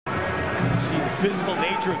See the physical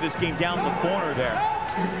nature of this game down in the corner there.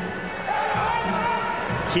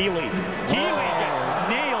 Keeley gets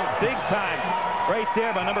nailed big time right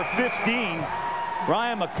there by number 15.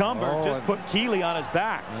 Ryan McCumber just put Keeley on his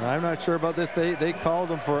back. And I'm not sure about this. They called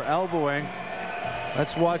him for elbowing.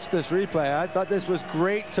 Let's watch this replay. I thought this was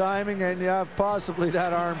great timing, and yeah, possibly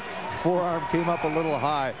that forearm came up a little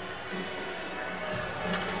high.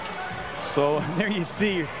 So there you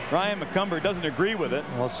see Ryan McCumber doesn't agree with it.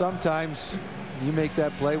 Well, sometimes you make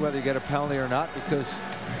that play whether you get a penalty or not, because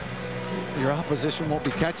your opposition won't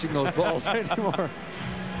be catching those balls anymore.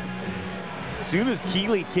 As soon as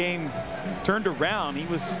Keeley turned around, he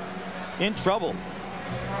was in trouble.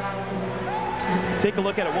 Take a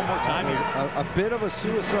look at it one more time here. A bit of a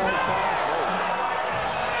suicide pass.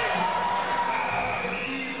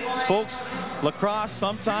 Folks, lacrosse,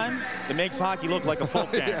 sometimes it makes hockey look like a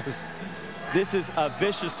folk dance. Yes. This is a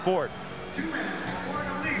vicious sport.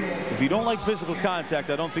 If you don't like physical contact,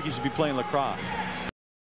 I don't think you should be playing lacrosse.